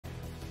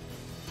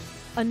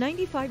A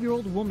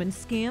 95-year-old woman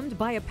scammed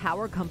by a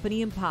power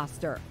company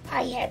imposter.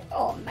 I had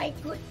all my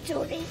good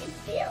jewelry in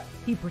there.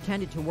 He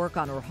pretended to work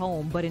on her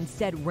home, but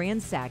instead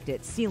ransacked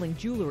it, stealing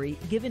jewelry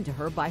given to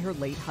her by her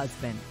late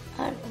husband.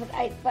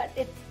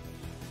 But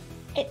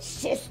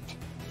it's just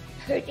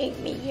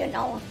hurting me, you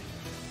know.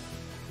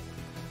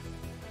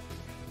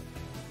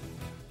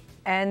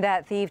 And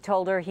that thief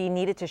told her he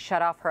needed to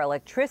shut off her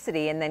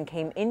electricity and then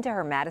came into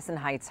her Madison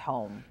Heights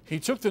home. He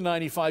took the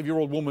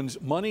 95-year-old woman's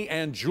money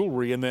and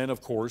jewelry and then, of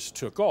course,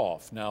 took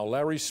off. Now,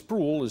 Larry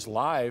Spruill is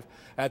live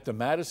at the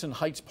Madison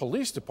Heights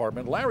Police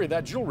Department. Larry,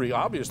 that jewelry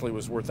obviously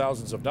was worth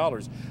thousands of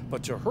dollars,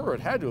 but to her it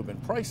had to have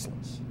been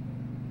priceless.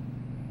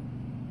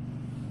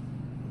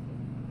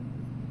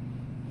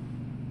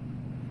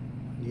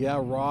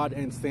 Yeah, Rod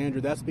and Sandra,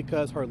 that's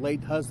because her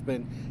late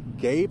husband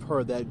gave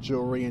her that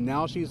jewelry, and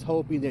now she's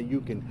hoping that you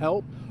can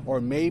help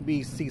or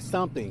maybe see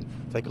something.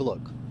 Take a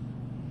look.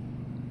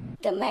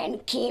 The man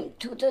came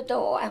to the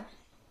door.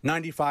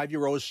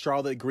 95-year-old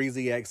Charlotte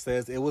Greziak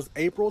says it was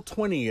April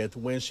 20th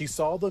when she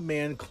saw the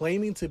man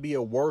claiming to be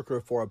a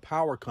worker for a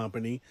power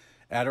company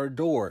at her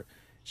door.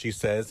 She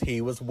says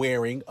he was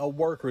wearing a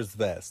worker's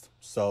vest,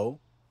 so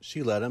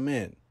she let him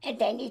in. And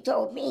then he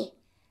told me,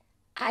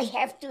 I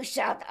have to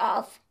shut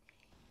off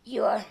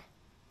your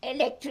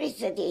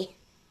electricity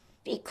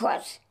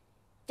because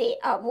they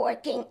are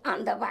working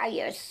on the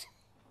wires.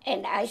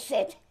 And I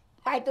said,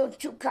 why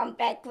don't you come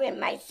back when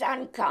my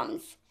son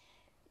comes?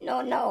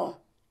 No,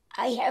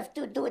 I have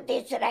to do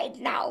this right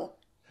now.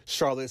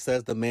 Charlotte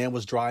says the man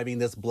was driving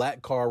this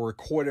black car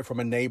recorded from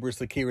a neighbor's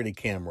security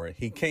camera.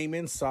 He came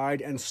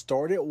inside and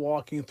started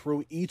walking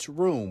through each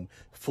room,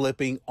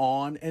 flipping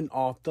on and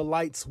off the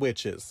light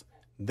switches.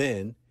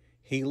 Then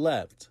he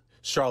left.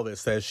 Charlotte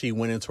says she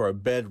went into her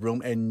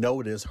bedroom and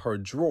noticed her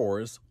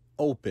drawers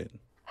open.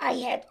 I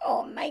had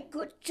all my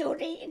good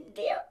jewelry in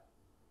there.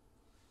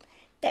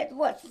 That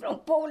was from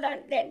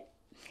Poland,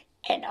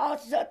 and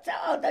also the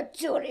other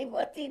jewelry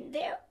was in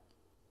there.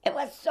 It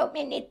was so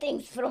many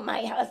things from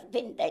my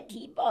husband that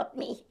he bought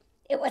me.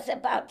 It was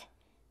about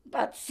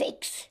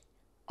 6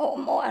 or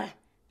more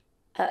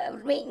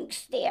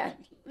rings there,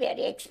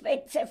 very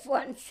expensive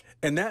ones.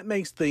 And that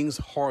makes things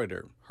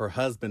harder. Her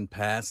husband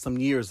passed some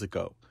years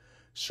ago.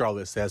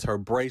 Charlotte says her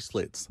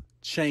bracelets,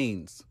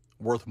 chains,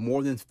 worth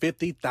more than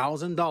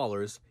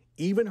 $50,000,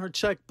 even her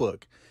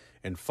checkbook,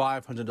 and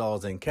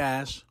 $500 in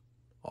cash,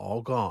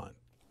 all gone.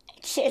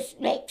 It just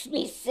makes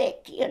me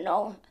sick, you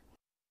know.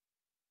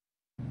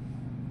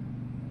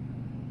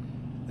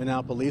 And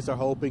now police are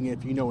hoping,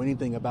 if you know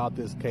anything about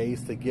this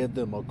case, to give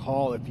them a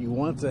call. If you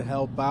want to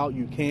help out,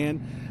 you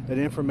can. That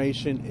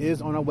information is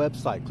on our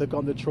website. Click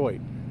on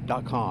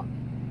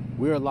Detroit.com.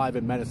 We are live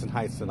in Madison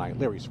Heights tonight.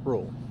 Larry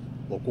Spruill,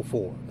 Local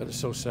 4. That is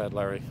so sad,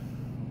 Larry.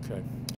 Okay.